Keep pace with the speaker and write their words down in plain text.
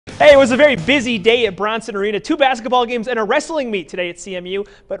Hey, it was a very busy day at Bronson Arena. 2 basketball games and a wrestling meet today at CMU.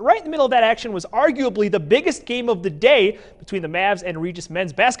 But right in the middle of that action was arguably the biggest game of the day between the Mavs and Regis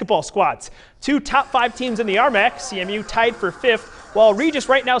men's basketball squads. 2 top 5 teams in the RMAC, CMU tied for 5th, while Regis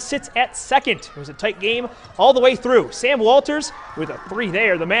right now sits at 2nd. It was a tight game all the way through. Sam Walters with a 3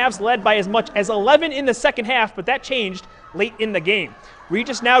 there. The Mavs led by as much as 11 in the second half, but that changed late in the game.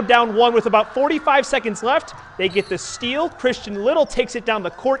 Regis now down 1 with about 45 seconds left. They get the steal. Christian Little takes it down the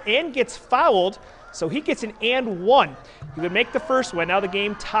court and gets fouled, so he gets an and 1. He would make the first one. Now the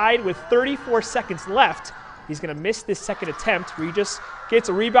game tied with 34 seconds left. He's going to miss this second attempt. Regis gets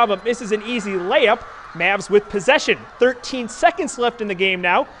a rebound but misses an easy layup. Mavs with possession. 13 seconds left in the game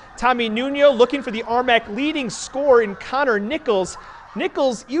now. Tommy Nuno looking for the RMAC leading scorer in Connor Nichols.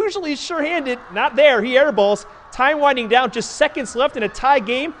 Nichols usually sure-handed, not there, he airballs. Time winding down, just seconds left in a tie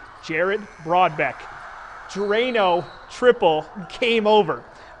game. Jared Broadbeck. Drano triple, game over.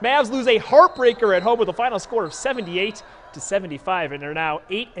 Mavs lose a heartbreaker at home with a final score of 78-75, and they're now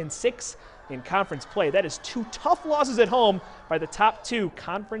 8-6 in conference play. That is 2 tough losses at home by the top 2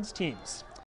 conference teams.